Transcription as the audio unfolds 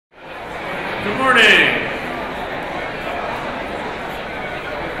Good morning.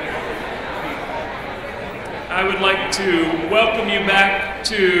 I would like to welcome you back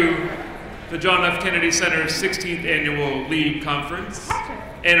to the John F. Kennedy Center's 16th Annual LEAD Conference.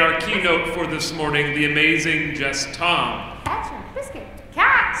 And our keynote for this morning, the amazing Jess Thom. Biscuit.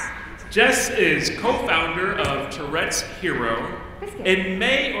 Cats. Jess is co-founder of Tourette's Hero and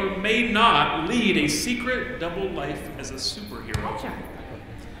may or may not lead a secret double life as a superhero.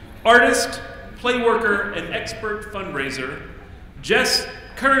 Artist, playworker, and expert fundraiser, Jess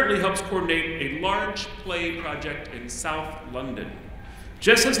currently helps coordinate a large play project in South London.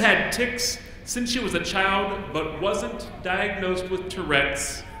 Jess has had tics since she was a child, but wasn't diagnosed with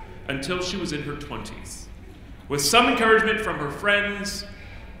Tourette's until she was in her 20s. With some encouragement from her friends,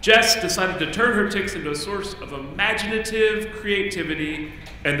 Jess decided to turn her tics into a source of imaginative creativity,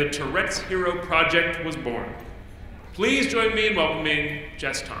 and the Tourette's Hero Project was born. Please join me in welcoming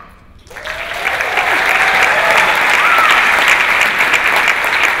Jess Thom.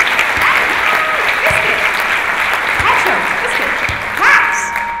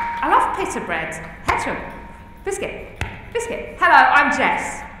 Bread. Hedgehog. Biscuit. Hello, I'm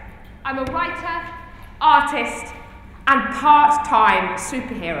Jess. I'm a writer, artist, and part-time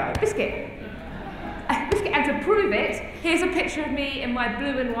superhero. Biscuit. And to prove it, here's a picture of me in my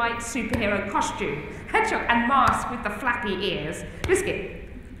blue and white superhero costume. Hedgehog and mask with the flappy ears. Biscuit.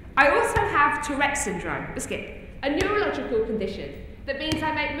 I also have Tourette's syndrome. Biscuit. A neurological condition that means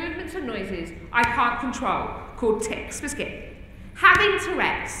I make movements and noises I can't control, called tics. Biscuit. Having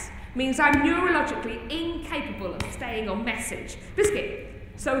Tourette's means I'm neurologically incapable of staying on message. Biscuit.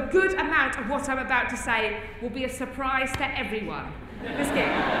 So a good amount of what I'm about to say will be a surprise to everyone. Biscuit.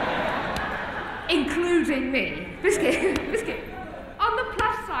 Including me. Biscuit. On the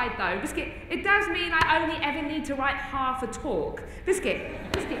plus side though, Biscuit, it does mean I only ever need to write half a talk. Biscuit.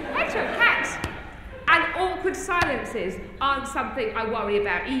 Hedgehog, cat. And awkward silences aren't something I worry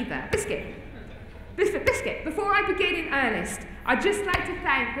about either. Biscuit. Before I begin in earnest, I'd just like to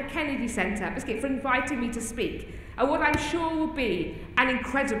thank the Kennedy Center, Biscuit, for inviting me to speak at what I'm sure will be an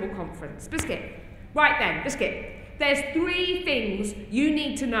incredible conference. Biscuit. Right then, Biscuit, there's 3 things you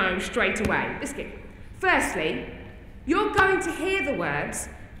need to know straight away. Biscuit. Firstly, you're going to hear the words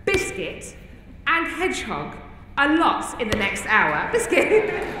biscuit and hedgehog a lot in the next hour. Biscuit.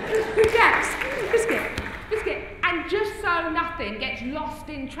 Yes. Biscuit. And just so nothing gets lost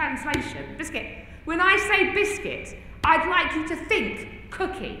in translation, Biscuit, when I say biscuit, I'd like you to think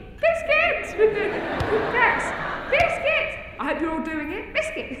cookie. Biscuit! Yes. Biscuit! I hope you're all doing it.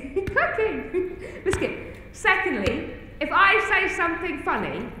 Biscuit. Cookie. Biscuit. Secondly, if I say something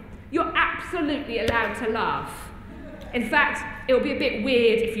funny, you're absolutely allowed to laugh. In fact, it'll be a bit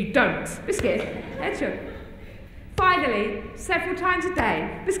weird if you don't. Biscuit. Hedgehog. Finally, several times a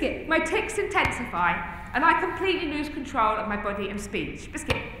day, Biscuit, my tics intensify and I completely lose control of my body and speech.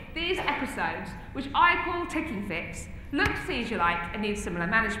 Biscuit. These episodes, which I call ticking fits, look seizure-like and need similar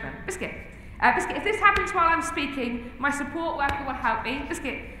management. Biscuit. If this happens while I'm speaking, my support worker will help me.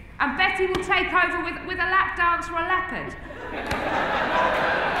 Biscuit. And Betty will take over with a lap dance or a leopard.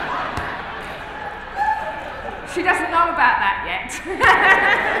 She doesn't know about that yet.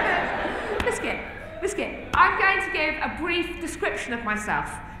 Biscuit. I'm going to give a brief description of myself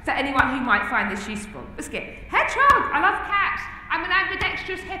to anyone who might find this useful. Biscuit. Hedgehog. I love cats. I'm an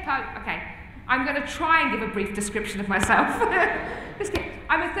ambidextrous hippo. Okay, I'm going to try and give a brief description of myself. Biscuit.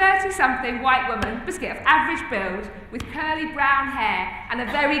 I'm a 30-something white woman, Biscuit, of average build, with curly brown hair and a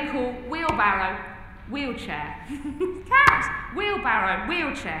very cool wheelchair. Cat.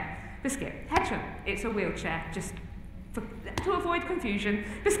 Wheelchair. Biscuit. Hedgehog. It's a wheelchair, just to avoid confusion.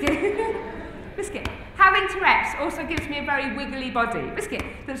 Biscuit. Having Tourette's also gives me a very wiggly body, Biscuit,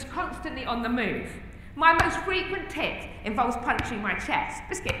 that's constantly on the move. My most frequent tic involves punching my chest.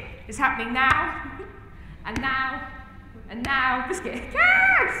 Biscuit. It's happening now, and now, Biscuit.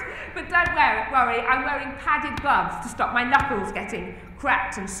 Yes! But don't worry, I'm wearing padded gloves to stop my knuckles getting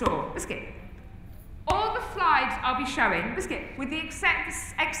cracked and sore. Biscuit. All the slides I'll be showing, Biscuit, with the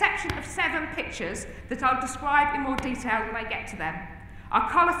exception of 7 pictures that I'll describe in more detail when I get to them, are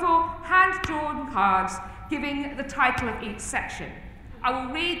colourful, hand-drawn cards giving the title of each section. I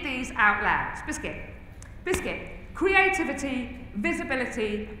will read these out loud. Biscuit. Creativity,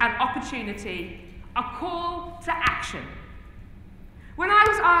 visibility, and opportunity. A call to action. When I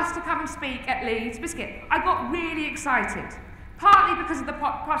was asked to come and speak at Leeds, Biscuit, I got really excited, partly because of the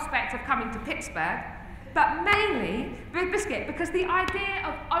prospect of coming to Pittsburgh, but mainly, Biscuit, because the idea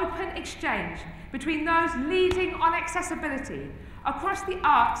of open exchange between those leading on accessibility across the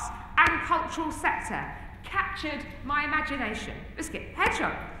arts and cultural sector captured my imagination. Biscuit.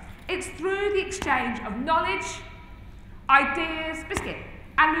 Hedgehog. It's through the exchange of knowledge, ideas,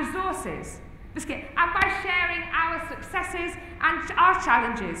 and resources, and by sharing our successes and our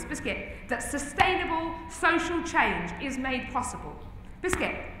challenges, that sustainable social change is made possible.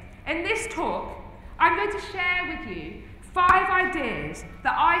 In this talk, I'm going to share with you 5 ideas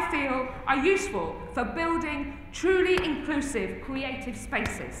that I feel are useful for building truly inclusive creative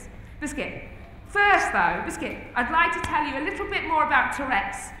spaces. First though, I'd like to tell you a little bit more about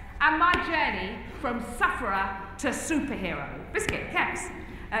Tourette's and my journey from sufferer to superhero.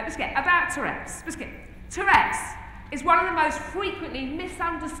 About Tourette's. Tourette's is one of the most frequently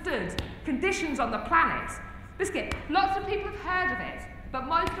misunderstood conditions on the planet. Lots of people have heard of it, but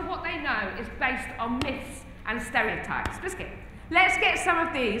most of what they know is based on myths and stereotypes. Let's get some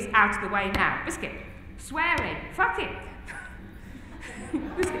of these out of the way now. Swearing, fuck it.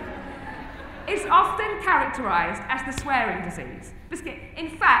 It's often characterised as the swearing disease. In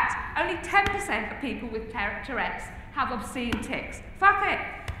fact, only 10% of people with Tourette's have obscene tics. Fuck it.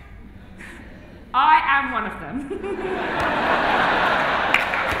 I am one of them.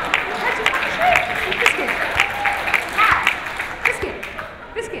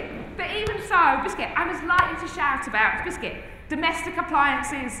 But even so, I'm as likely to shout about domestic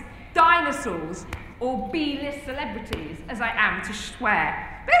appliances, dinosaurs, or B-list celebrities as I am to swear.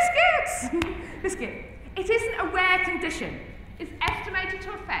 It isn't a rare condition. It's estimated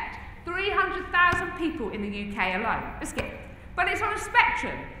to affect 300,000 people in the UK alone. But it's on a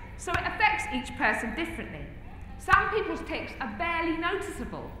spectrum, so it affects each person differently. Some people's tics are barely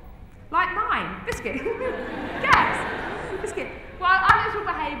noticeable, like mine. Yes. While others will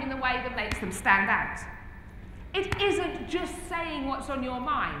behave in the way that makes them stand out. It isn't just saying what's on your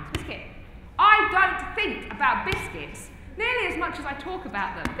mind. I don't think about biscuits nearly as much as I talk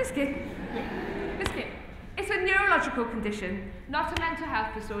about them. It's a neurological condition, not a mental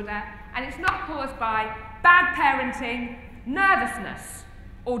health disorder, and it's not caused by bad parenting, nervousness,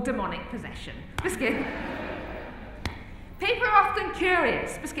 or demonic possession. People are often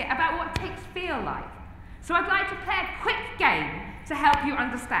curious, about what tics feel like. So I'd like to play a quick game to help you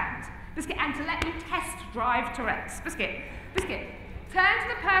understand, and to let you test drive Tourette's. Turn to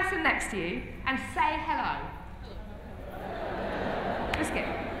the person next to you and say hello.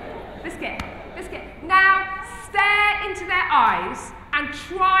 Now stare into their eyes and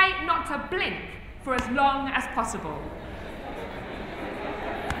try not to blink for as long as possible.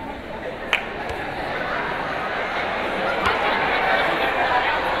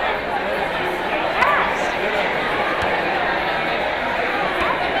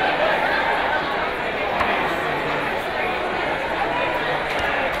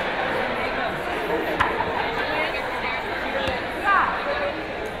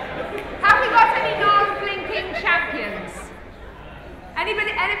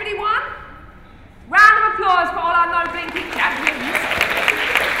 Anybody won? Round of applause for all our no-blinking champions.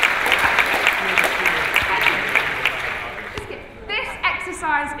 This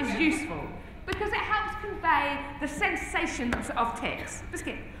exercise is useful because it helps convey the sensations of tics.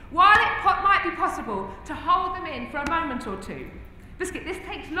 While it might be possible to hold them in for a moment or two, this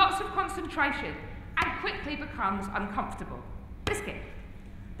takes lots of concentration and quickly becomes uncomfortable.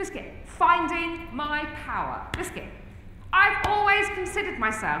 Finding my power. I've always considered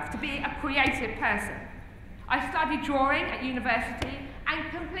myself to be a creative person. I studied drawing at university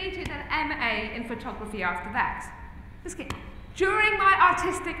and completed an MA in photography after that. During my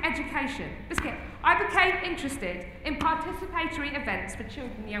artistic education, I became interested in participatory events for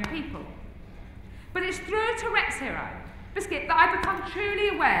children and young people. But it's through Tourette's Hero, that I become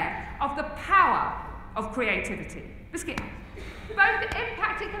truly aware of the power of creativity. Both the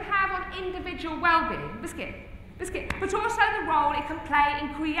impact it can have on individual well-being, but also the role it can play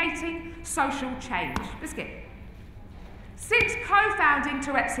in creating social change. Since co-founding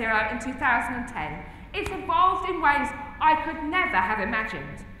Tourette's Hero in 2010, it's evolved in ways I could never have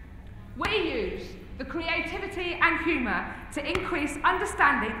imagined. We use the creativity and humour to increase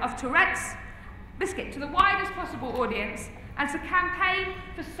understanding of Tourette's, to the widest possible audience, and to campaign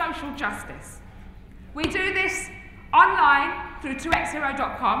for social justice. We do this online through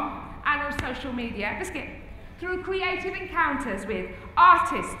touretteshero.com and on social media, through creative encounters with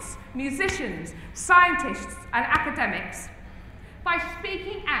artists, musicians, scientists and academics, by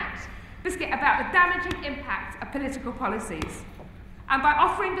speaking out about the damaging impact of political policies, and by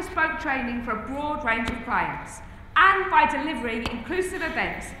offering bespoke training for a broad range of clients, and by delivering inclusive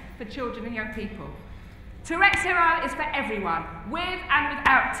events for children and young people. Tourette's Hero is for everyone, with and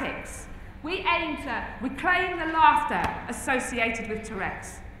without tics. We aim to reclaim the laughter associated with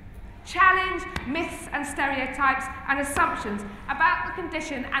Tourette's. challenge myths and stereotypes and assumptions about the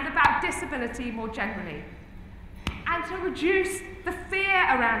condition and about disability more generally, and to reduce the fear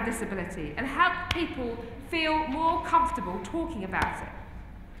around disability and help people feel more comfortable talking about it.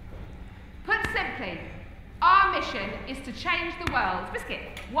 Put simply, our mission is to change the world,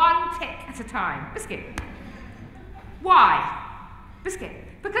 biscuit, one tick at a time, biscuit. Why? Biscuit.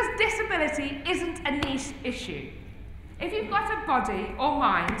 Because disability isn't a niche issue. If you've got a body or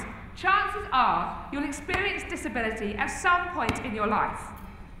mind, chances are you'll experience disability at some point in your life.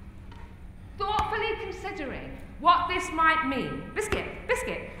 Thoughtfully considering what this might mean, biscuit,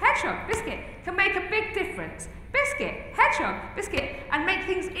 biscuit, hedgehog, biscuit, can make a big difference. Biscuit, hedgehog, biscuit, and make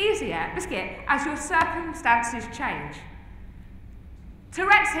things easier, biscuit, as your circumstances change.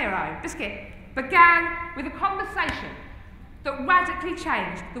 Tourette's Hero, biscuit, began with a conversation that radically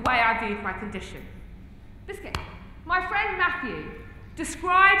changed the way I viewed my condition. Biscuit, my friend Matthew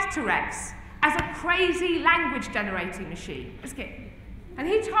described Tourette's as a crazy language generating machine, biscuit, and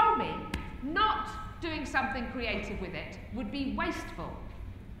he told me not doing something creative with it would be wasteful.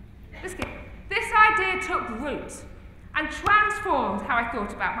 Biscuit, this idea took root and transformed how I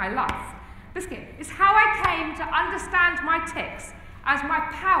thought about my life. Biscuit, it's how I came to understand my tics as my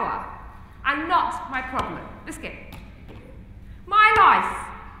power and not my problem. Biscuit, my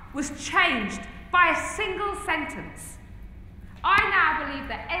life was changed by a single sentence. I now believe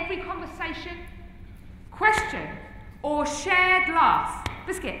that every conversation, question, or shared laugh,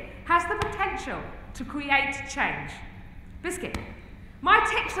 biscuit, has the potential to create change. Biscuit, my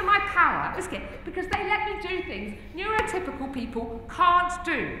tics are my power, biscuit, because they let me do things neurotypical people can't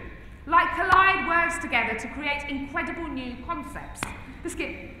do, like collide words together to create incredible new concepts.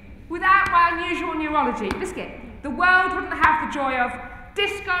 Biscuit, without my unusual neurology, biscuit, the world wouldn't have the joy of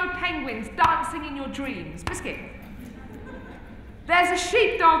disco penguins dancing in your dreams. Biscuit, there's a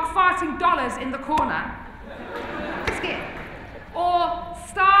sheepdog farting dollars in the corner. Biscuit, or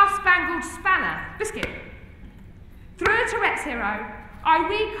star-spangled spanner. Biscuit, through Tourette's Hero, I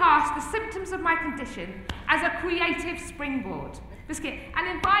recast the symptoms of my condition as a creative springboard, biscuit, and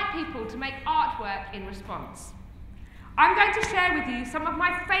invite people to make artwork in response. I'm going to share with you some of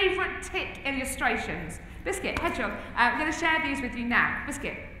my favourite tic illustrations. Biscuit, hedgehog, I'm going to share these with you now.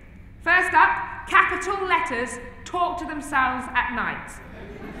 Biscuit. First up, capital letters talk to themselves at night.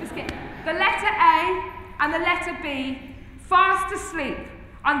 Biscuit. The letter A and the letter B fast asleep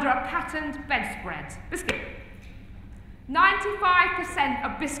under a patterned bedspread. Biscuit. 95%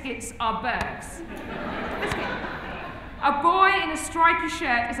 of biscuits are birds. Biscuit. A boy in a stripy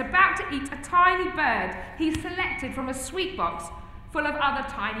shirt is about to eat a tiny bird he's selected from a sweet box full of other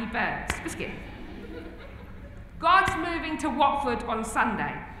tiny birds. Biscuit. God's moving to Watford on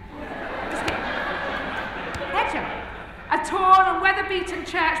Sunday. Biscuit. Hedgehog. A torn and weather-beaten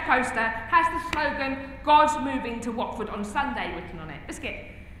church poster has the slogan, God's moving to Watford on Sunday, written on it. Biscuit.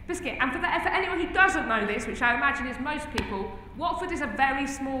 Biscuit. And for anyone who doesn't know this, which I imagine is most people, Watford is a very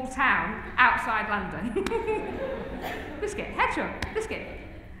small town outside London. Biscuit. Hedgehog. Biscuit.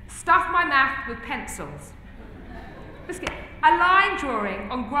 Stuff my mouth with pencils. Biscuit. A line drawing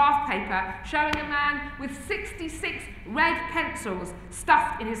on graph paper showing a man with 66 red pencils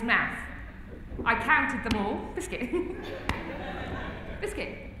stuffed in his mouth. I counted them all. Biscuit.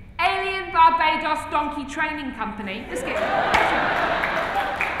 Biscuit. Alien Barbados Donkey Training Company. Biscuit.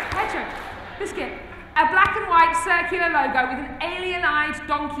 Hedgehog. Biscuit. A black and white circular logo with an alien-eyed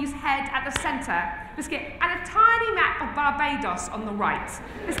donkey's head at the centre. Biscuit. And a tiny map of Barbados on the right.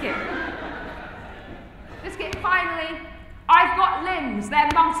 Biscuit. Biscuit. Finally, I've got limbs. They're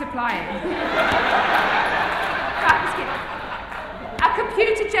multiplying. Biscuit. A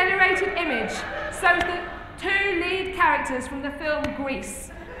computer-generated image shows the two lead characters from the film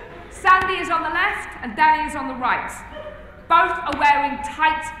Grease. Sandy is on the left and Danny is on the right. Both are wearing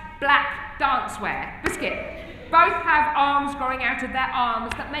tight black dancewear. Biscuit. Both have arms growing out of their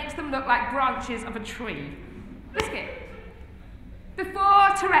arms that makes them look like branches of a tree. Biscuit. Before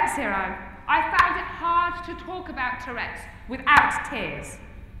Tourette's Hero, I found it hard to talk about Tourette's without tears.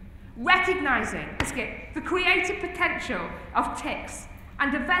 Recognising, biscuit, the creative potential of tics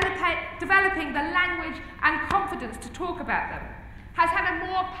and developing the language and confidence to talk about them has had a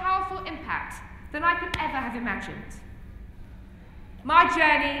more powerful impact than I could ever have imagined. My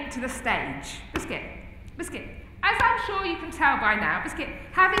journey to the stage. Biscuit. Biscuit. As I'm sure you can tell by now, biscuit,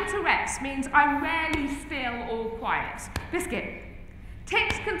 having Tourette's means I'm rarely still or quiet. Biscuit.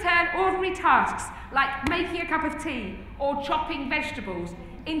 Tics can turn ordinary tasks like making a cup of tea or chopping vegetables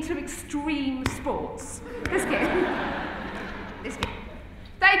into extreme sports. Biscuit. Biscuit.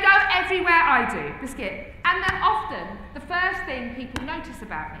 They They go everywhere I do, Biscuit, and they're often the first thing people notice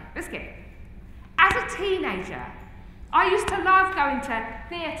about me, Biscuit. As a teenager, I used to love going to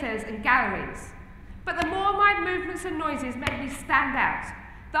theatres and galleries, but the more my movements and noises made me stand out,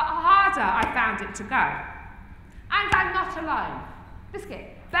 the harder I found it to go. And I'm not alone.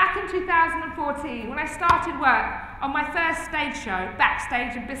 Biscuit, back in 2014, when I started work on my first stage show,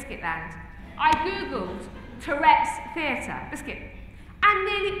 Backstage in Biscuitland, I Googled Tourette's Theatre, Biscuit, and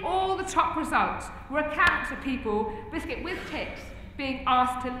nearly all the top results were accounts of people, Biscuit, with tics being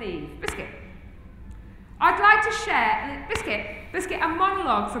asked to leave, Biscuit. I'd like to share, Biscuit, a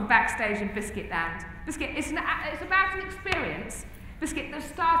monologue from Backstage in Biscuitland. Biscuit, it's about an experience, Biscuit, that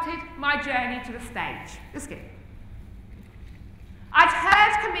started my journey to the stage, Biscuit. I'd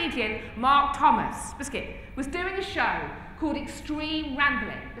heard comedian Mark Thomas, Biscuit, was doing a show called Extreme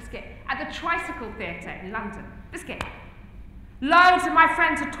Rambling, Biscuit, at the Tricycle Theatre in London, Biscuit. Loads of my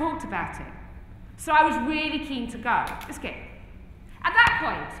friends had talked about it, so I was really keen to go, Biscuit. At that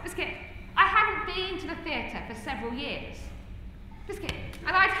point, Biscuit, I hadn't been to the theatre for several years, Biscuit,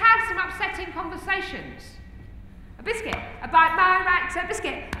 and I'd had some upsetting conversations, Biscuit, about my right to,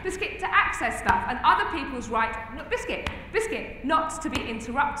 Biscuit, to access stuff and other people's right, Biscuit, not to be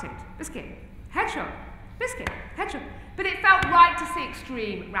interrupted, Biscuit, hedgehog, Biscuit, hedgehog, but it felt right to see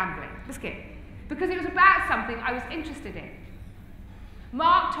Extreme Rambling, Biscuit, because it was about something I was interested in.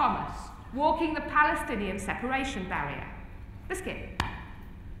 Mark Thomas walking the Palestinian separation barrier, Biscuit,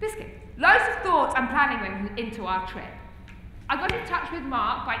 loads of thoughts and planning went into our trip. I got in touch with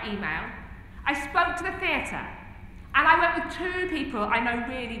Mark by email, I spoke to the theatre, and I went with two people I know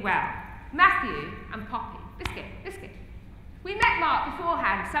really well, Matthew and Poppy, Biscuit. We met Mark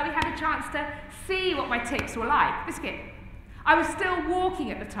beforehand, so we had a chance to see what my tics were like, Biscuit. I was still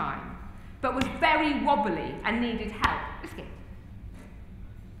walking at the time, but was very wobbly and needed help, Biscuit.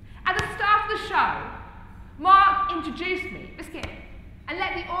 At the start of the show, Mark introduced me, Biscuit, and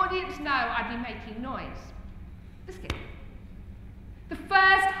let the audience know I'd be making noise, Biscuit. The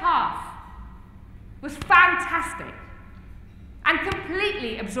first half was fantastic and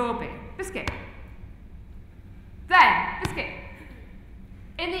completely absorbing, Biscuit. Then, Biscuit,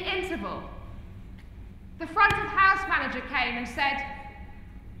 in the interval, the front of house manager came and said,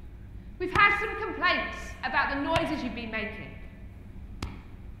 "We've had some complaints about the noises you've been making,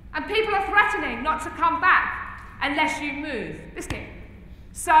 and people are threatening not to come back unless you move, Biscuit.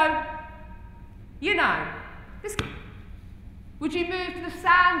 So, you know, Biscuit, would you move to the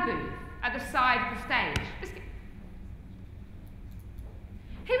sound booth at the side of the stage, Biscuit?"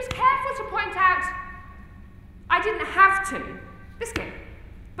 He was careful to point out I didn't have to, Biscuit,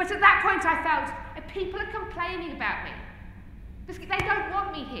 but at that point I felt, if people are complaining about me, Biscuit, they don't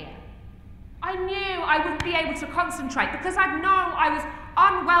want me here. I knew I wouldn't be able to concentrate because I'd known I was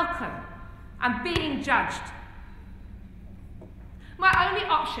unwelcome and being judged. My only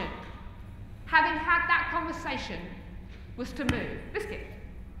option, having had that conversation, was to move, Biscuit.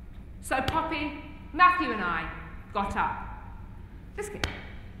 So Poppy, Matthew and I got up, Biscuit.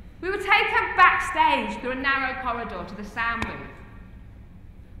 We were taken backstage through a narrow corridor to the sound booth.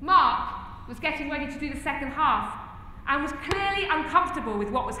 Mark was getting ready to do the second half and was clearly uncomfortable with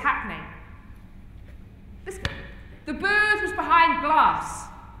what was happening. Biscuit. The booth was behind glass,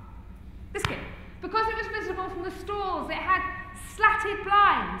 Biscuit, because it was visible from the stalls. It had slatted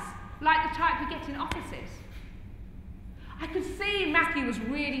blinds, like the type you get in offices. I could see Matthew was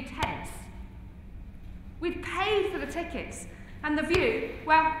really tense. We'd paid for the tickets, and the view,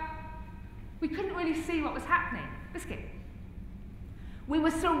 well, we couldn't really see what was happening, Biscuit. We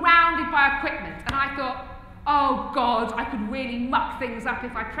were surrounded by equipment, and I thought, oh God, I could really muck things up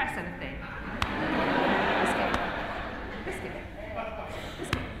if I press anything. Biscuit.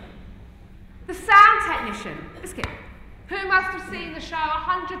 The sound technician, Biscuit, who must have seen the show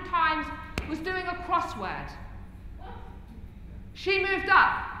 100 times, was doing a crossword. She moved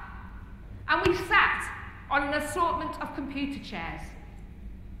up, and we sat on an assortment of computer chairs.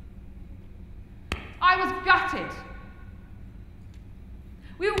 I was gutted.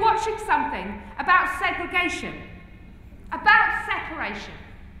 We were watching something about segregation, about separation.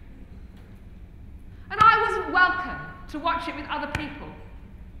 And I wasn't welcome to watch it with other people.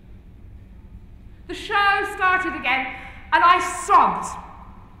 The show started again, and I sobbed.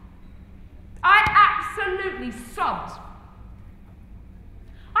 I absolutely sobbed.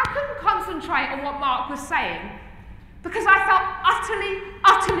 I couldn't concentrate on what Mark was saying because I felt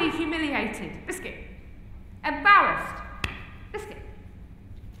utterly humiliated, Biscuit, embarrassed, Biscuit,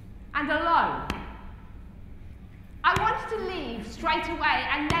 and alone. I wanted to leave straight away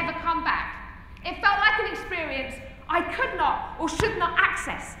and never come back. It felt like an experience I could not or should not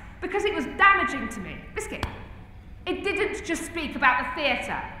access because it was damaging to me. Biscuit. It didn't just speak about the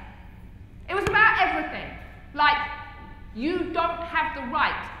theatre. It was about everything. Like, you don't have the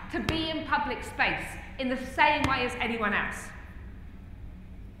right to be in public space in the same way as anyone else.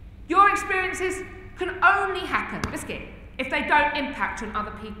 Your experiences can only happen, Biscuit, if they don't impact on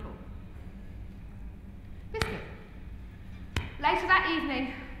other people. Biscuit. Later that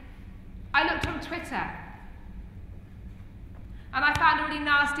evening, I looked on Twitter and I found a really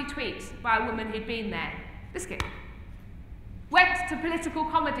nasty tweet by a woman who'd been there. Biscuit. Went to political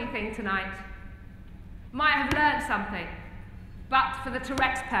comedy thing tonight. Might have learned something, but for the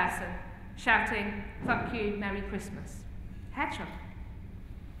Tourette's person shouting, "Fuck you, Merry Christmas." Headshot.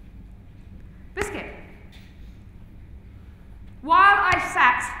 Biscuit. While I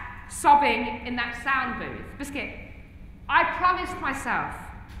sat sobbing in that sound booth, Biscuit, I promised myself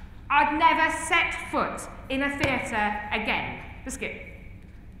I'd never set foot in a theatre again. Biscuit.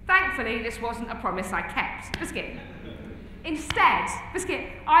 Thankfully, this wasn't a promise I kept. Biscuit. Instead, Biscuit,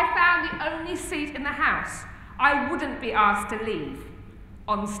 I found the only seat in the house I wouldn't be asked to leave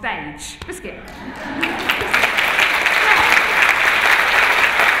on stage. Biscuit.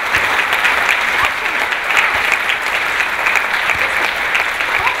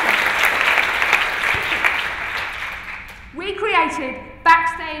 We created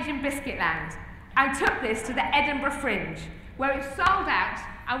Backstage in Biscuitland and took this to the Edinburgh Fringe, where it sold out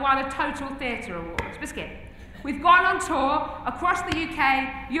and won a Total Theatre Award. Biscuit. We've gone on tour across the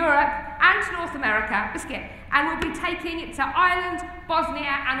UK, Europe and North America, Biscuit, and we'll be taking it to Ireland,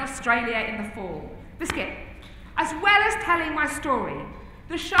 Bosnia and Australia in the fall. Biscuit. As well as telling my story,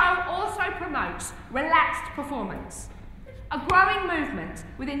 the show also promotes relaxed performance, a growing movement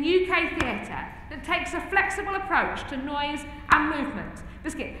within UK theatre that takes a flexible approach to noise and movement,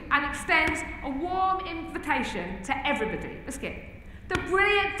 Biscuit, and extends a warm invitation to everybody, Biscuit. The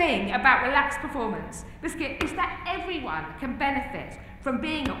brilliant thing about relaxed performance, Biscuit, is that everyone can benefit from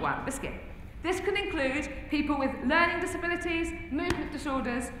being at one, Biscuit. This can include people with learning disabilities, movement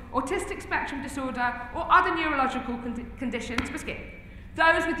disorders, autistic spectrum disorder, or other neurological conditions, Biscuit.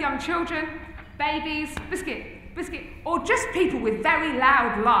 Those with young children, babies, Biscuit, or just people with very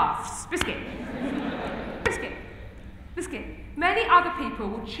loud laughs, Biscuit. Biscuit. Many other people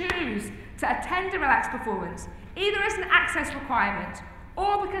will choose to attend a relaxed performance either as an access requirement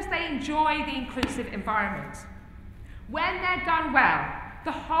or because they enjoy the inclusive environment. When they're done well,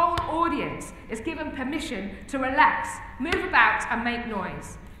 the whole audience is given permission to relax, move about and make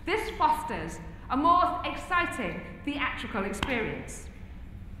noise. This fosters a more exciting theatrical experience.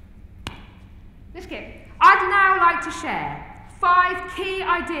 Biscuit. I'd now like to share 5 key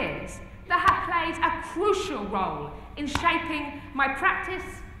ideas that have played a crucial role in shaping my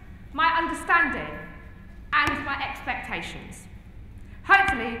practice, my understanding, and my expectations.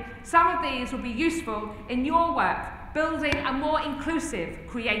 Hopefully, some of these will be useful in your work building a more inclusive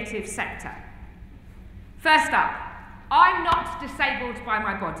creative sector. First up, I'm not disabled by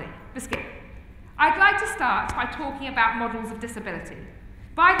my body. Biscuit. I'd like to start by talking about models of disability.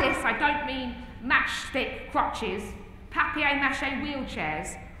 By this, I don't mean matchstick crutches, papier-mâché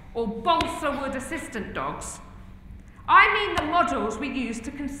wheelchairs, or balsa wood assistant dogs. I mean the models we use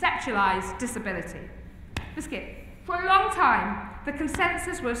to conceptualise disability. Biscuit. For a long time, the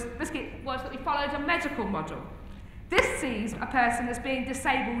consensus was that we followed a medical model. This sees a person as being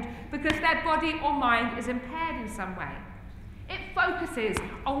disabled because their body or mind is impaired in some way. It focuses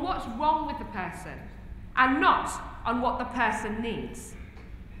on what's wrong with the person and not on what the person needs.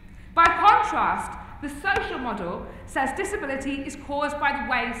 By contrast, the social model says disability is caused by the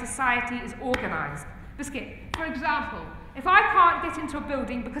way society is organised. Biscuit. For example, if I can't get into a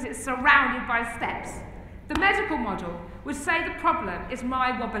building because it's surrounded by steps, the medical model would say the problem is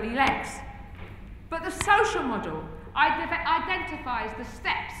my wobbly legs. But the social model identifies the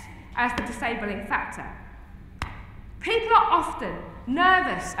steps as the disabling factor. People are often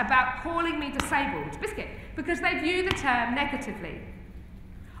nervous about calling me disabled, Biscuit, because they view the term negatively.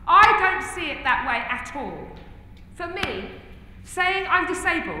 I don't see it that way at all. For me, saying I'm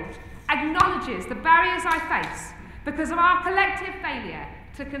disabled acknowledges the barriers I face because of our collective failure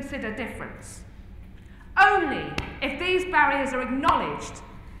to consider difference. Only if these barriers are acknowledged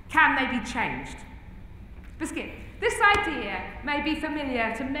can they be changed. Biscuit, this idea may be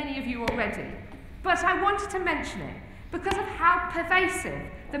familiar to many of you already, but I wanted to mention it because of how pervasive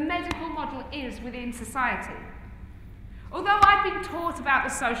the medical model is within society. Although I've been taught about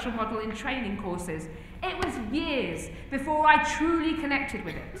the social model in training courses, it was years before I truly connected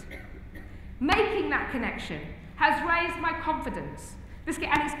with it. Making that connection has raised my confidence Biscuit,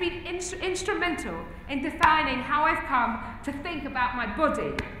 and it's been instrumental in defining how I've come to think about my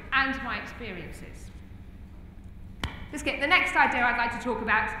body and my experiences. Biscuit, the next idea I'd like to talk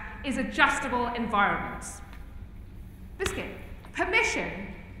about is adjustable environments. Biscuit, permission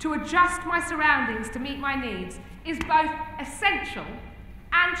to adjust my surroundings to meet my needs is both essential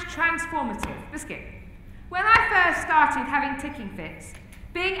and transformative. Biscuit, when I first started having ticking fits,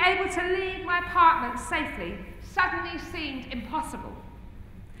 being able to leave my apartment safely suddenly seemed impossible.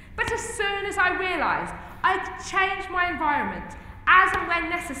 But as soon as I realised I could change my environment as and when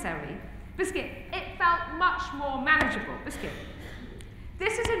necessary, Biscuit, it felt much more manageable. Biscuit.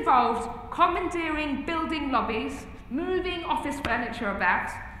 This has involved commandeering building lobbies, moving office furniture about,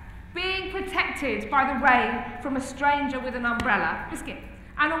 being protected by the rain from a stranger with an umbrella, Biscuit,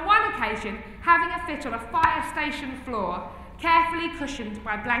 and on one occasion having a fit on a fire station floor, carefully cushioned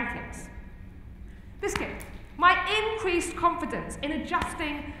by blankets. Biscuit, my increased confidence in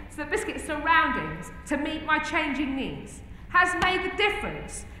adjusting the Biscuit's surroundings to meet my changing needs has made the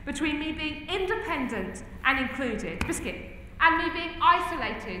difference between me being independent and included, Biscuit, and me being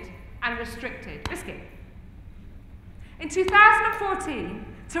isolated and restricted, Biscuit. In 2014,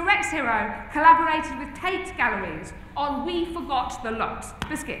 Tourette's Hero collaborated with Tate Galleries on We Forgot the Lot,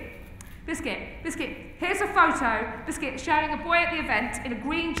 Biscuit. Biscuit, here's a photo, Biscuit, showing a boy at the event in a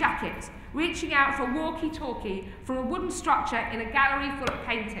green jacket, reaching out for a walkie-talkie from a wooden structure in a gallery full of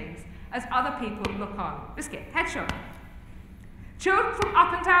paintings as other people look on. Biscuit, headshot. Children from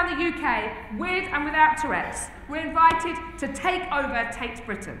up and down the UK, with and without Tourette's, were invited to take over Tate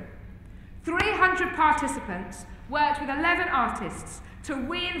Britain. 300 participants worked with 11 artists to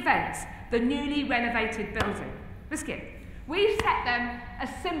reinvent the newly renovated building. Biscuit, we set them a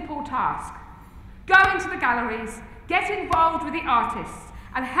simple task. Go into the galleries, get involved with the artists,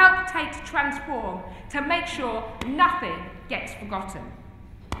 and help Tate transform to make sure nothing gets forgotten.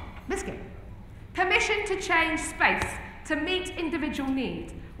 Biscuit, permission to change space to meet individual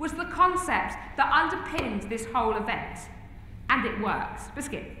need was the concept that underpinned this whole event. And it works.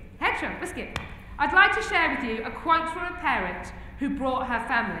 Biscuit, headshot, Biscuit. I'd like to share with you a quote from a parent who brought her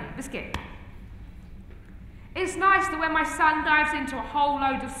family. Biscuit. It's nice that when my son dives into a whole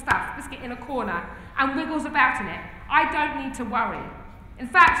load of stuff, Biscuit, in a corner and wiggles about in it, I don't need to worry. In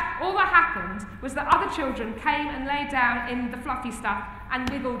fact, all that happened was that other children came and lay down in the fluffy stuff and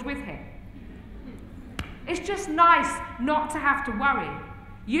wiggled with him. It's just nice not to have to worry.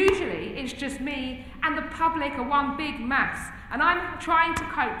 Usually, it's just me and the public are one big mass, and I'm trying to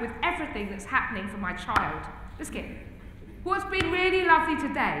cope with everything that's happening for my child. Biscuit, what's been really lovely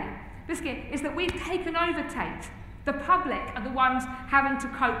today, Biscuit, is that we've taken over Tate. The public are the ones having to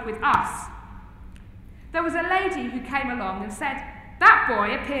cope with us. There was a lady who came along and said, "That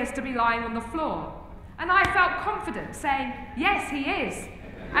boy appears to be lying on the floor." And I felt confident, saying, "Yes, he is."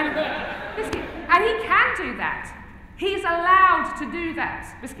 And, Biscuit, and he can do that. He's allowed to do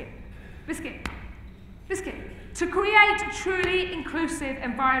that. Biscuit, Biscuit, Biscuit. To create truly inclusive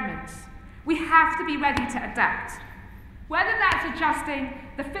environments, we have to be ready to adapt. Whether that's adjusting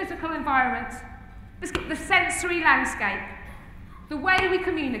the physical environment, Biscuit, the sensory landscape, the way we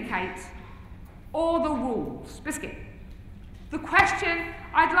communicate, or the rules. Biscuit. The question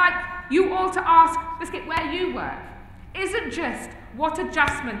I'd like you all to ask, Biscuit, where you work, isn't just what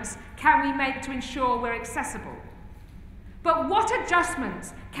adjustments can we make to ensure we're accessible, but what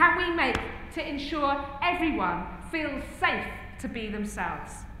adjustments can we make to ensure everyone feels safe to be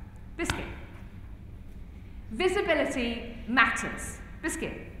themselves. Biscuit. Visibility matters.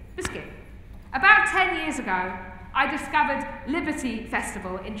 Biscuit, Biscuit. About 10 years ago, I discovered Liberty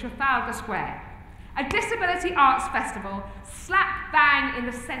Festival in Trafalgar Square, a disability arts festival slap bang in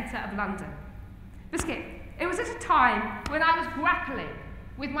the centre of London. Biscuit, it was at a time when I was grappling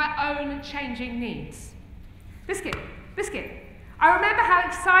with my own changing needs. Biscuit, Biscuit, I remember how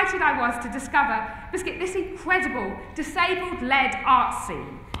excited I was to discover, Biscuit, this incredible disabled-led art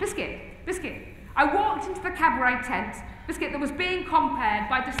scene. Biscuit, Biscuit, I walked into the cabaret tent, Biscuit, that was being compared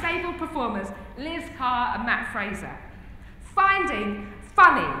by disabled performers Liz Carr and Matt Fraser. Finding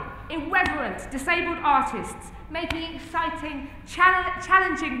funny, irreverent disabled artists making exciting,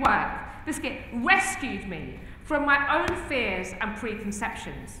 challenging work, Biscuit, rescued me from my own fears and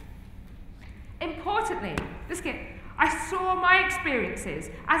preconceptions. Importantly, Biscuit, I saw my experiences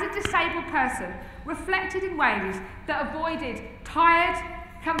as a disabled person reflected in ways that avoided tired,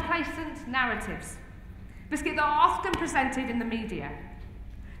 complacent narratives, Biscuit, that are often presented in the media.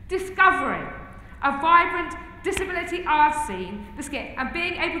 Discovering a vibrant disability art scene, Biscuit, and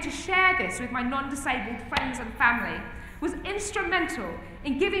being able to share this with my non-disabled friends and family was instrumental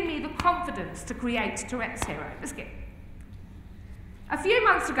in giving me the confidence to create Tourette's Hero. Biscuit. A few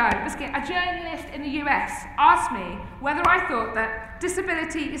months ago, a journalist in the US asked me whether I thought that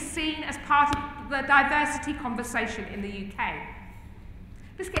disability is seen as part of the diversity conversation in the UK.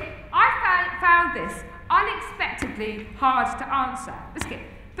 I found this unexpectedly hard to answer,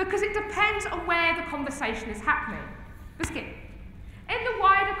 because it depends on where the conversation is happening. In the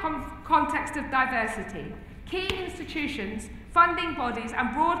wider context of diversity, key institutions, funding bodies and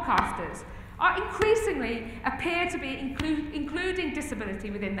broadcasters are increasingly appear to be including disability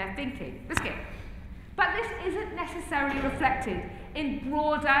within their thinking. But this isn't necessarily reflected in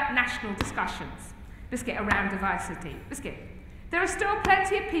broader national discussions around diversity. There are still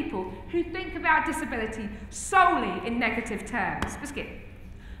plenty of people who think about disability solely in negative terms.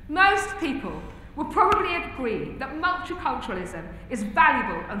 Most people will probably agree that multiculturalism is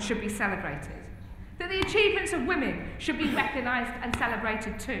valuable and should be celebrated, that the achievements of women should be recognised and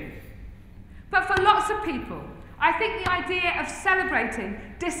celebrated too. But for lots of people, I think the idea of celebrating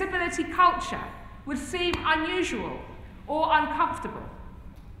disability culture would seem unusual or uncomfortable.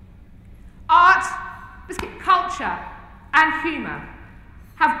 Art, culture, and humour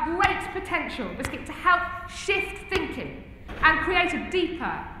have great potential to help shift thinking and create a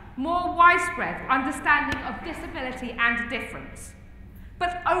deeper, more widespread understanding of disability and difference,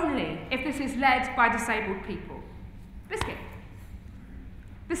 but only if this is led by disabled people.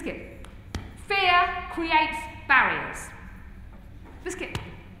 Fear creates barriers.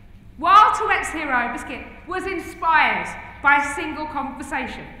 While Tourette's hero, was inspired by a single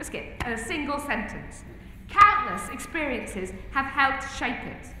conversation, a single sentence, countless experiences have helped shape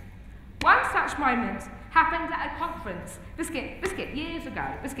it. One such moment happened at a conference, years ago,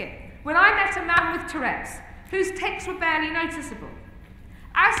 when I met a man with Tourette's whose tics were barely noticeable.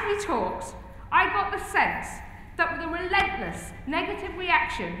 As we talked, I got the sense that the relentless negative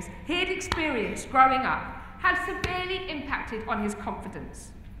reactions he had experienced growing up had severely impacted on his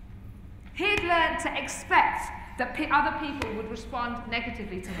confidence. He had learned to expect that other people would respond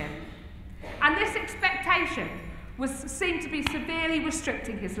negatively to him, and this expectation seemed to be severely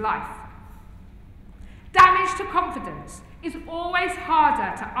restricting his life. Damage to confidence is always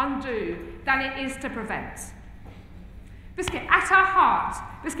harder to undo than it is to prevent. At our heart,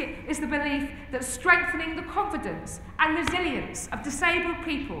 is the belief that strengthening the confidence and resilience of disabled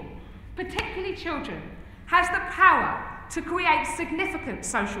people, particularly children, has the power to create significant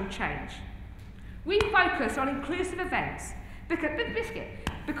social change. We focus on inclusive events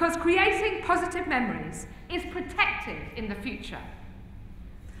because creating positive memories is protected in the future.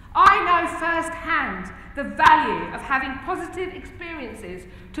 I know firsthand the value of having positive experiences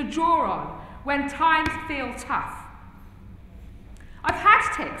to draw on when times feel tough. I've had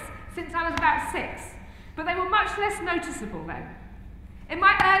tics since I was about 6, but they were much less noticeable then. In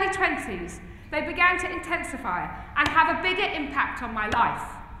my early 20s, they began to intensify and have a bigger impact on my life.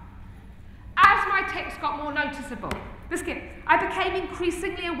 As my tics got more noticeable, I became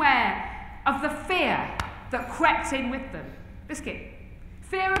increasingly aware of the fear that crept in with them.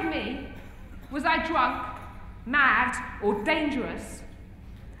 Fear of me, was I drunk, mad, or dangerous?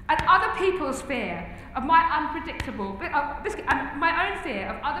 And other people's fear of my unpredictable, and my own fear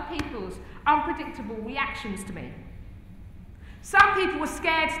of other people's unpredictable reactions to me. Some people were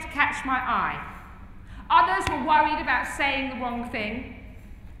scared to catch my eye. Others were worried about saying the wrong thing.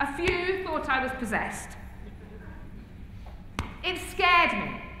 A few thought I was possessed. It scared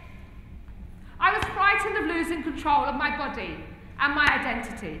me. I was frightened of losing control of my body and my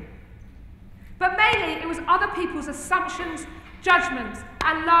identity. But mainly it was other people's assumptions, judgments,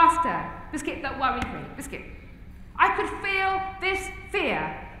 and laughter that worried me. I could feel this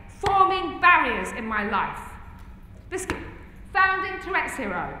fear forming barriers in my life. Founding Tourette's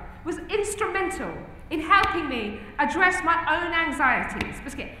Hero was instrumental in helping me address my own anxieties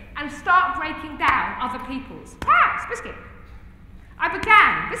and start breaking down other people's. I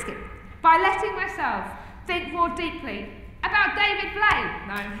began by letting myself think more deeply about David Blaine.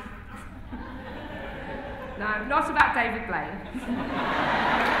 No, not about David Blaine.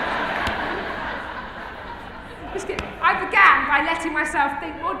 I began by letting myself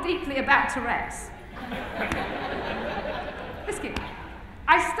think more deeply about Tourette's.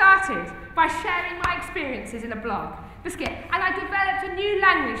 I started by sharing my experiences in a blog, and I developed a new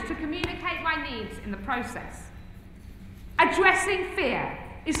language to communicate my needs in the process. Addressing fear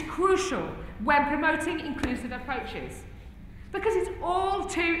is crucial when promoting inclusive approaches, because it's all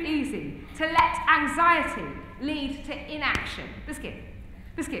too easy to let anxiety lead to inaction.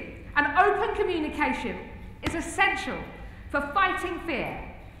 And open communication is essential for fighting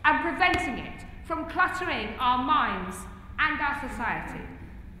fear and preventing it from cluttering our minds and our society.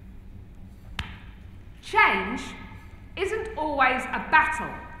 Change isn't always a battle.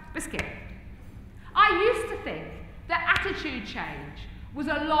 Biscuit. I used to think that attitude change was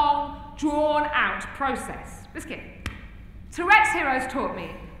a long, drawn-out process. Biscuit. Tourette's Heroes taught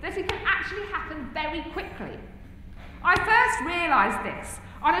me that it can actually happen very quickly. I first realised this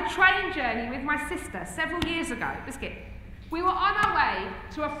on a train journey with my sister several years ago. Biscuit. We were on our way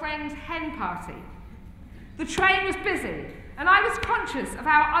to a friend's hen party. The train was busy, and I was conscious of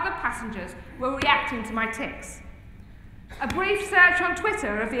how other passengers were reacting to my tics. A brief search on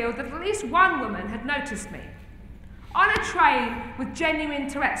Twitter revealed that at least one woman had noticed me. On a train with genuine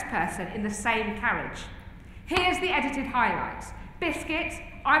Tourette's person in the same carriage. Here's the edited highlights. Biscuit,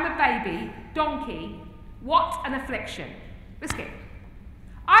 I'm a baby, donkey, what an affliction. Biscuit.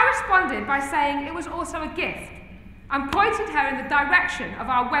 I responded by saying it was also a gift, and pointed her in the direction of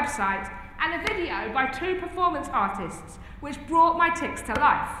our website and a video by 2 performance artists which brought my tics to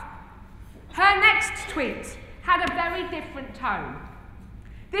life. Her next tweet had a very different tone.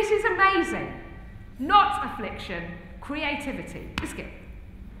 This is amazing. Not affliction, creativity. Biscuit.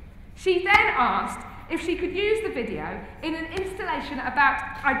 She then asked if she could use the video in an installation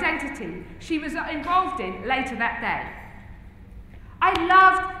about identity she was involved in later that day. I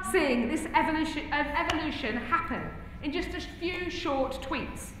loved seeing this evolution happen in just a few short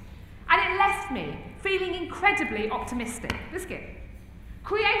tweets, and it left me feeling incredibly optimistic. Biscuit.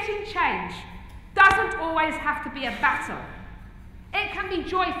 Creating change doesn't always have to be a battle. It can be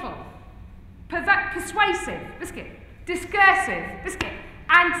joyful, persuasive, biscuit, discursive, biscuit,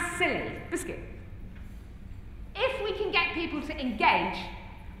 and silly, biscuit. If we can get people to engage,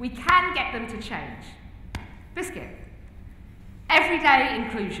 we can get them to change. Biscuit. Everyday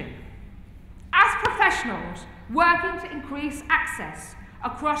inclusion. As professionals working to increase access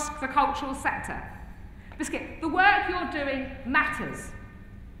across the cultural sector, biscuit, the work you're doing matters.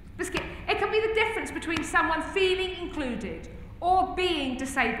 Biscuit, it can be the difference between someone feeling included or being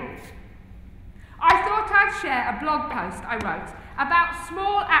disabled. I thought I'd share a blog post I wrote about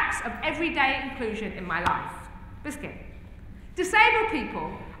small acts of everyday inclusion in my life. Biscuit. Disabled people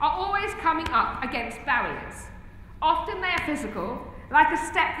are always coming up against barriers. Often they are physical, like a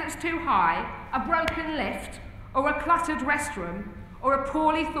step that's too high, a broken lift, or a cluttered restroom, or a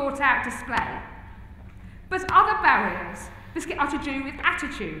poorly thought out display. But other barriers, biscuit, are to do with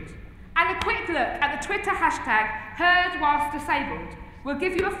attitude. And a quick look at the Twitter hashtag #HeardWhilstDisabled will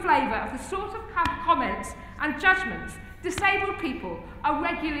give you a flavour of the sort of comments and judgments disabled people are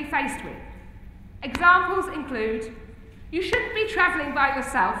regularly faced with. Examples include, you shouldn't be travelling by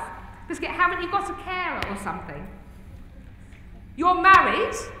yourself, biscuit, haven't you got a carer or something? You're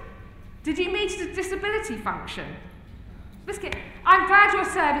married? Did you meet at a disability function? Biscuit, I'm glad your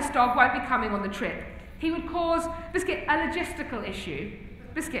service dog won't be coming on the trip. He would cause, biscuit, a logistical issue.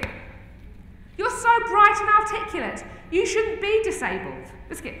 Biscuit, you're so bright and articulate, you shouldn't be disabled.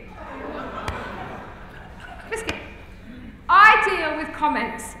 Biscuit. Biscuit, I deal with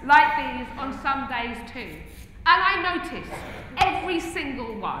comments like these on some days too, and I notice every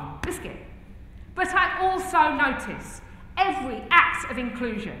single one. Biscuit. But I also notice every act of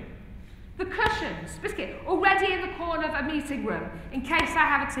inclusion. The cushions, biscuit, already in the corner of a meeting room in case I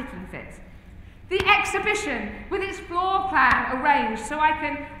have a ticking fit. The exhibition with its floor plan arranged so I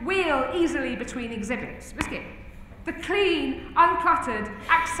can wheel easily between exhibits. Biscuit. The clean, uncluttered,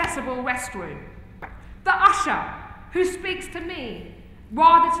 accessible restroom. The usher who speaks to me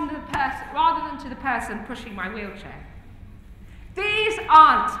rather than to the person pushing my wheelchair. These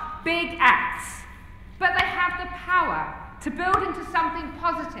aren't big acts, but they have the power to build into something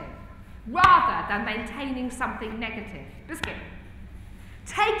positive rather than maintaining something negative. Biscuit.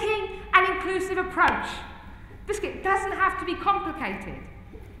 Taking an inclusive approach, biscuit, doesn't have to be complicated.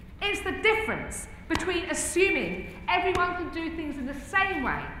 It's the difference between assuming everyone can do things in the same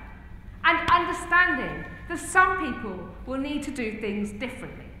way and understanding that some people will need to do things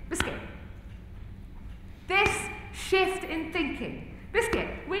differently. Biscuit. This shift in thinking, biscuit,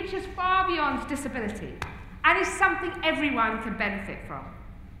 reaches far beyond disability and is something everyone can benefit from.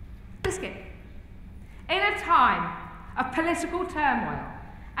 Biscuit. In a time of political turmoil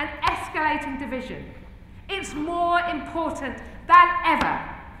and escalating division, it's more important than ever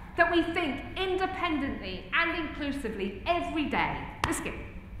that we think independently and inclusively every day. Biscuit.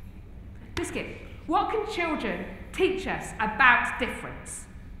 Biscuit. What can children teach us about difference?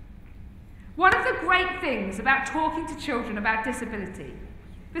 One of the great things about talking to children about disability,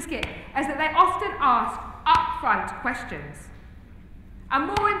 biscuit, is that they often ask upfront questions. And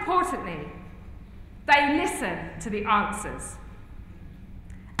more importantly, they listen to the answers.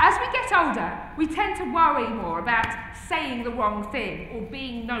 As we get older, we tend to worry more about saying the wrong thing or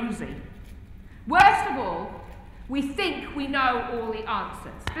being nosy. Worst of all, We think we know all the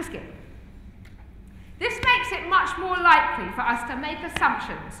answers. Biscuit. This makes it much more likely for us to make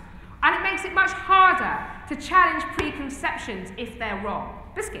assumptions, and it makes it much harder to challenge preconceptions if they're wrong.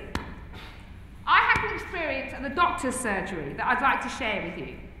 Biscuit. I had an experience at the doctor's surgery that I'd like to share with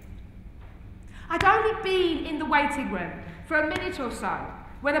you. I'd only been in the waiting room for a minute or so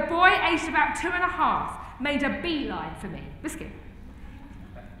when a boy aged about 2.5 made a beeline for me. Biscuit.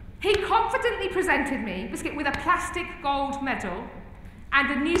 He confidently presented me, Biscuit, with a plastic gold medal and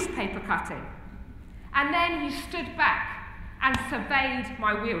a newspaper cutting. And then he stood back and surveyed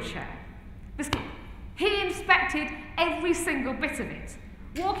my wheelchair. Biscuit. He inspected every single bit of it,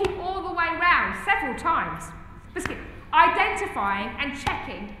 walking all the way round several times. Biscuit. Identifying and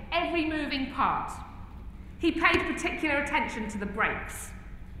checking every moving part. He paid particular attention to the brakes.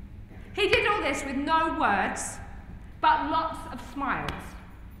 He did all this with no words, but lots of smiles.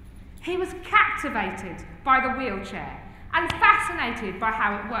 He was captivated by the wheelchair and fascinated by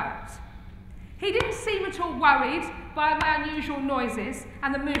how it worked. He didn't seem at all worried by my unusual noises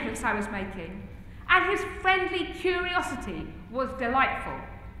and the movements I was making, and his friendly curiosity was delightful.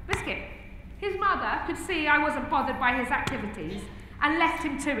 Biscuit. His mother could see I wasn't bothered by his activities and left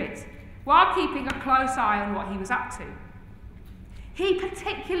him to it, while keeping a close eye on what he was up to. He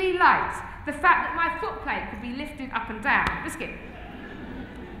particularly liked the fact that my footplate could be lifted up and down. Biscuit.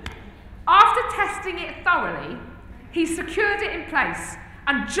 After testing it thoroughly, he secured it in place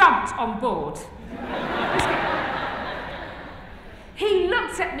and jumped on board. Biscuit. He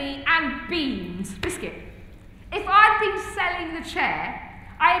looked at me and beamed. Biscuit. If I'd been selling the chair,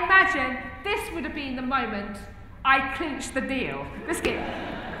 I imagine this would have been the moment I clinched the deal. Biscuit.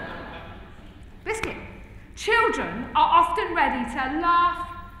 Biscuit. Children are often ready to laugh,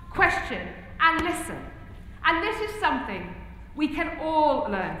 question, and listen. And this is something we can all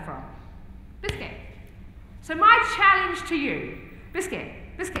learn from. Biscuit. So my challenge to you, Biscuit,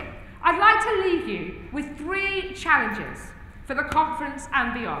 I'd like to leave you with 3 challenges for the conference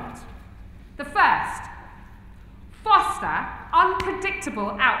and beyond. The first, foster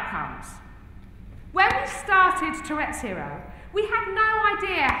unpredictable outcomes. When we started Tourette's Hero, we had no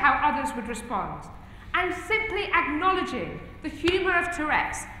idea how others would respond, and simply acknowledging the humour of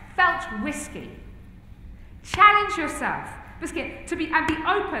Tourette's felt risky. Challenge yourself, Biscuit, and be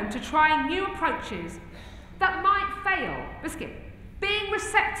open to trying new approaches that might fail. Biscuit. Being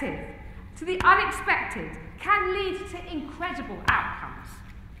receptive to the unexpected can lead to incredible outcomes.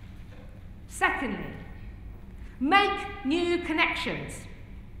 Secondly, make new connections.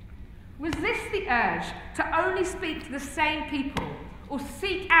 Resist the urge to only speak to the same people or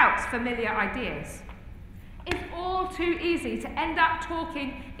seek out familiar ideas. It's all too easy to end up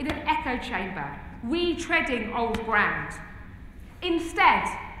talking in an echo chamber, retreading old ground. Instead,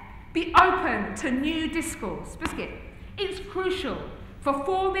 be open to new discourse. Biscuit. It's crucial for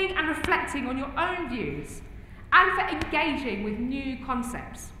forming and reflecting on your own views and for engaging with new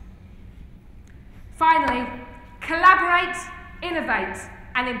concepts. Finally, collaborate, innovate,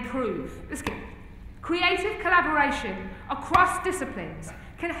 and improve. Biscuit. Creative collaboration across disciplines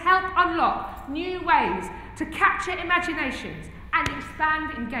can help unlock new ways to capture imaginations and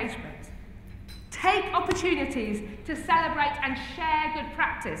expand engagement. Take opportunities to celebrate and share good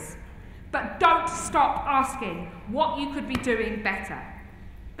practice, but don't stop asking what you could be doing better.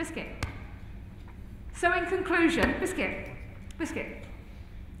 Biscuit. So in conclusion, Biscuit.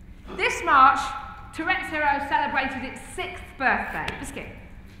 This March, Tourette's Hero celebrated its 6th birthday. Biscuit.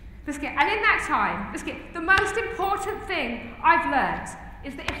 And in that time, Biscuit, the most important thing I've learned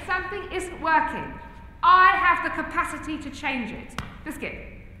is that if something isn't working, I have the capacity to change it. Biscuit.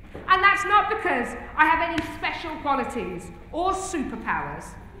 And that's not because I have any special qualities or superpowers.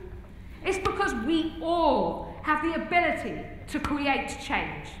 It's because we all have the ability to create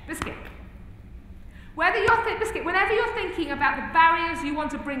change. Biscuit. Whenever you're thinking about the barriers you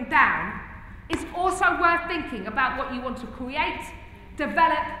want to bring down, it's also worth thinking about what you want to create,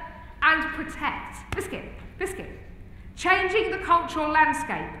 develop, and protect. Biscuit. Changing the cultural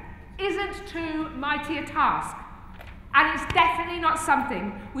landscape isn't too mighty a task, and it's definitely not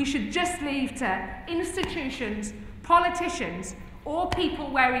something we should just leave to institutions, politicians, or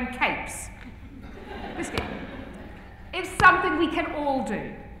people wearing capes. Biscuit. It's something we can all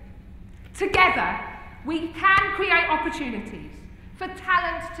do. Together, we can create opportunities for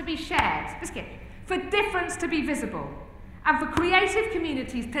talent to be shared, Biscuit, for difference to be visible, and for creative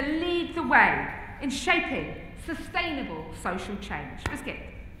communities to lead the way in shaping sustainable social change. Biscuit.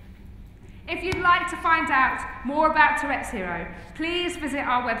 If you'd like to find out more about Tourette's Hero, please visit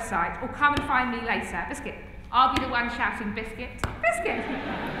our website or come and find me later. Biscuit. I'll be the one shouting biscuit. Biscuit.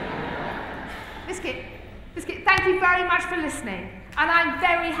 Biscuit. Biscuit, thank you very much for listening. And I'm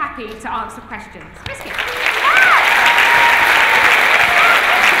very happy to answer questions. Biscuit.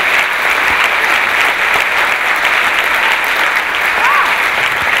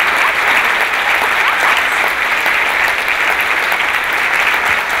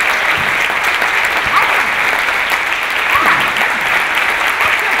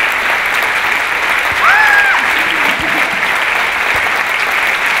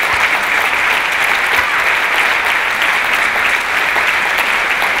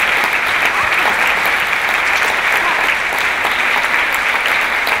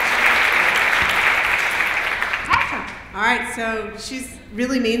 So she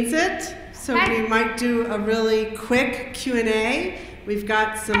really means it. So we might do a really quick Q&A. We've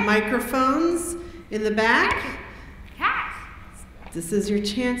got some microphones in the back. Cat. This is your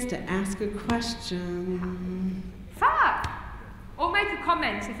chance to ask a question. Fuck. Or make a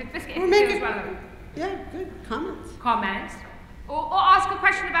comment if it feels relevant. Yeah, good. Comments. Comments. Or ask a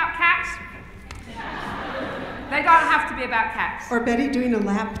question about cats. They don't have to be about cats. Or Betty doing a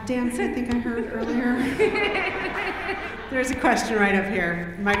lap dance, I think I heard earlier. There's a question right up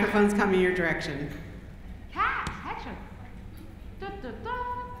here. The microphone's coming your direction. Cat, hedgehog.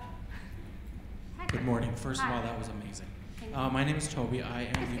 Good morning. First of all, that was amazing. My name is Toby. I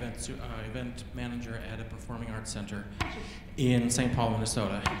am the event manager at a performing arts center in St. Paul,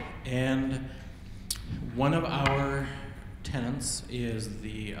 Minnesota. And one of our tenants is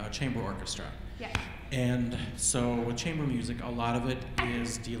the chamber orchestra. Yes. And so with chamber music, a lot of it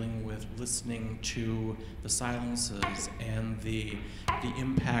is dealing with listening to the silences and the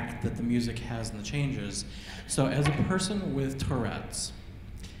impact that the music has in the changes. So as a person with Tourette's,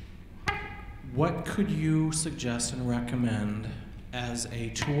 what could you suggest and recommend as a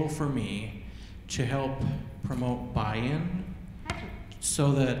tool for me to help promote buy-in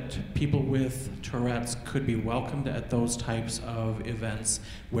so that people with Tourette's could be welcomed at those types of events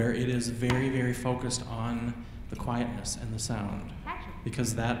where it is very, very focused on the quietness and the sound?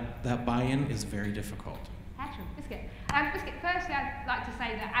 Because that buy-in is very difficult. Biscuit. Biscuit, firstly, I'd like to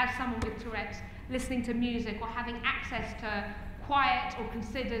say that as someone with Tourette's, listening to music or having access to quiet or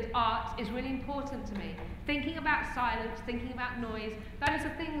considered art is really important to me. Thinking about silence, thinking about noise, those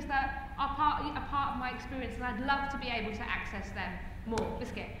are things that are part of my experience, and I'd love to be able to access them more.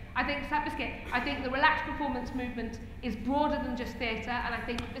 Biscuit. I think the relaxed performance movement is broader than just theatre, and I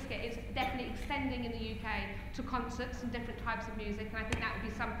think Biscuit is definitely extending in the UK to concerts and different types of music, and I think that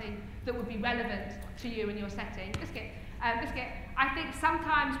would be something that would be relevant to you in your setting. Biscuit. Biscuit, I think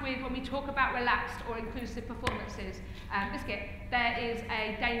sometimes when we talk about relaxed or inclusive performances, Biscuit, there is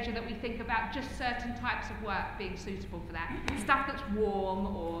a danger that we think about just certain types of work being suitable for that. Stuff that's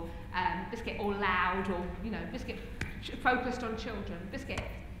warm or Biscuit, or loud, or Biscuit, focused on children. Biscuit,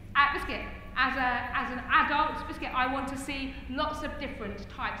 Biscuit, as an adult, Biscuit, I want to see lots of different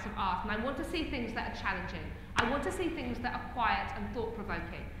types of art, and I want to see things that are challenging. I want to see things that are quiet and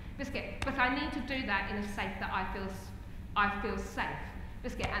thought-provoking. Biscuit, but I need to do that in a safe that I feel safe.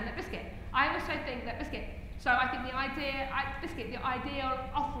 Biscuit, and that Biscuit, I also think that Biscuit, so I think the idea of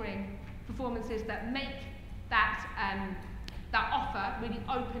offering performances that make that offer really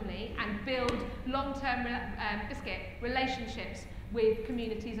openly and build long-term relationships with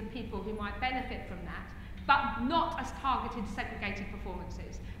communities of people who might benefit from that, but not as targeted, segregated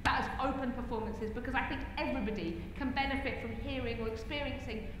performances, but as open performances, because I think everybody can benefit from hearing or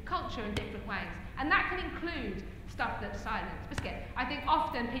experiencing culture in different ways. And that can include stuff that's silent. Biscuit, I think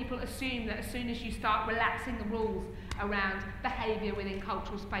often people assume that as soon as you start relaxing the rules around behaviour within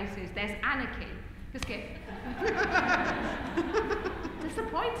cultural spaces, there's anarchy. Biscuit.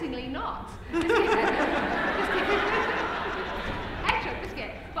 Disappointingly not. Biscuit.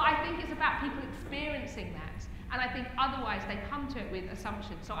 But I think it's about people experiencing that. And I think otherwise they come to it with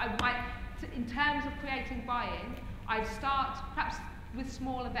assumptions. So I might, in terms of creating buy-in, I'd start perhaps with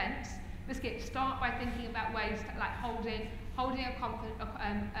small events. Biscuit, start by thinking about ways to, like holding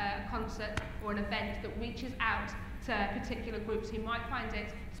a concert or an event that reaches out to particular groups who might find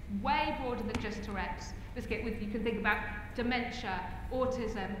it way broader than just Tourette's. Biscuit, you can think about dementia,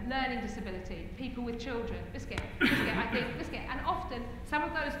 autism, learning disability, people with children. Biscuit, I think, Biscuit, and often some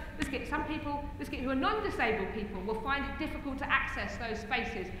of those, some people, who are non-disabled people will find it difficult to access those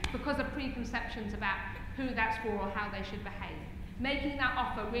spaces because of preconceptions about who that's for or how they should behave. Making that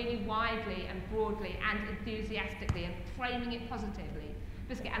offer really widely and broadly and enthusiastically and framing it positively.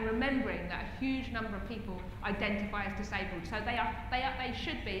 Biscuit, and remembering that a huge number of people identify as disabled, so they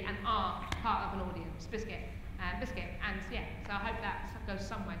should be and are part of an audience. Biscuit, and yeah, so I hope that goes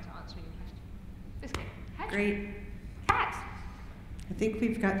some way to answering your question. Biscuit, great. Cat. I think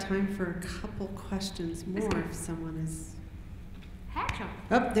we've got time for a couple questions more if someone is...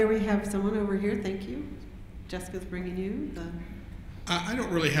 Oh, there we have someone over here. Thank you. Jessica's bringing you the... I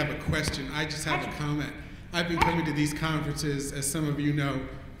don't really have a question. I just have a comment. I've been coming to these conferences, as some of you know,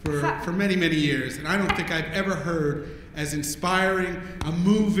 for many, many years, and I don't think I've ever heard as inspiring, a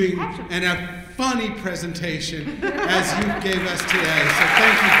moving, and a funny presentation as you gave us today. So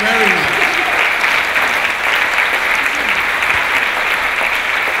thank you very much.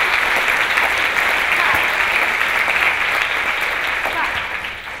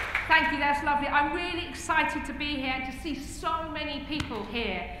 That's lovely. I'm really excited to be here and to see so many people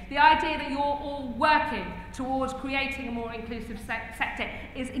here. The idea that you're all working towards creating a more inclusive sector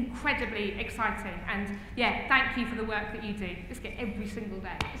is incredibly exciting. And yeah, thank you for the work that you do. Biscuit every single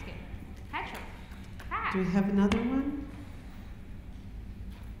day. Biscuit. Petrol. Cat. Do we have another one?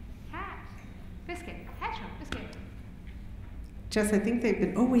 Cat. Biscuit. Petrol. Biscuit. Jess, I think they've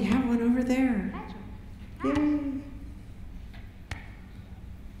been... Oh, we have one over there. Petrol. Cat. Yay.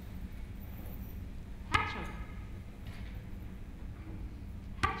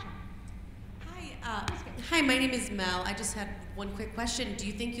 Hi, my name is Mel. I just had one quick question. Do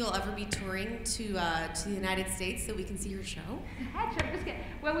you think you'll ever be touring to the United States so we can see your show? Biscuit.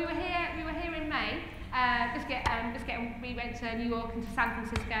 Well, we were here in May. Biscuit, we went to New York and to San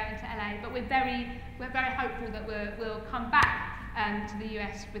Francisco and to LA. But we're very hopeful that we'll come back to the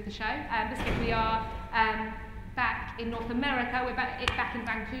US with the show. Biscuit, we are back in North America. We're back in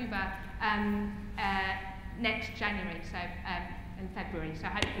Vancouver next January, so in February. So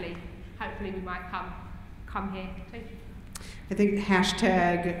hopefully we might come here too. I think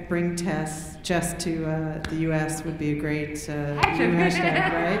hashtag bring Jess to the U.S. would be a great new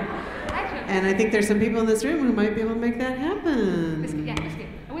hashtag, right? And I think there's some people in this room who might be able to make that happen. Biscuit.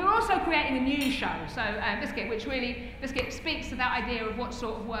 And we're also creating a new show, so Biscuit, which really speaks to that idea of what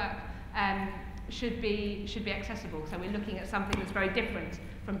sort of work should be accessible. So we're looking at something that's very different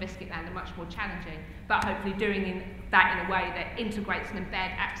from Biscuitland and much more challenging, but hopefully doing that in a way that integrates and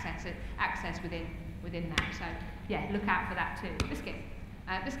embeds access within that. So yeah, look out for that too. Biscuit.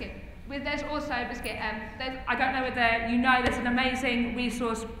 There's also Biscuit. I don't know whether you know, there's an amazing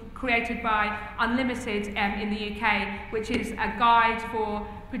resource created by Unlimited in the UK, which is a guide for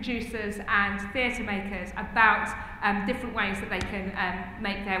producers and theatre makers about different ways that they can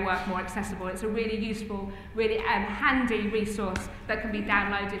make their work more accessible. It's a really useful, really handy resource that can be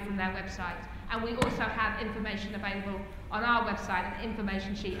downloaded from their website. And we also have information available on our website, an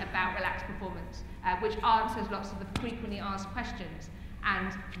information sheet about relaxed performance, which answers lots of the frequently asked questions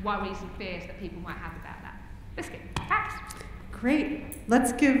and worries and fears that people might have about that. Biscuit, thanks. Great.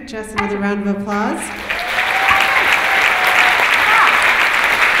 Let's give Jess another round of applause.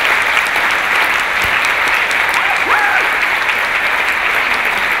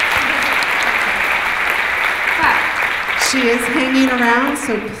 She is hanging around,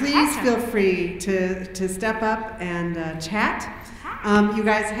 so please feel free to step up and chat. You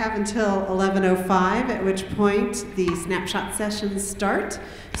guys have until 11:05, at which point the snapshot sessions start.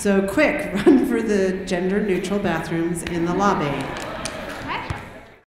 So quick, run for the gender-neutral bathrooms in the lobby.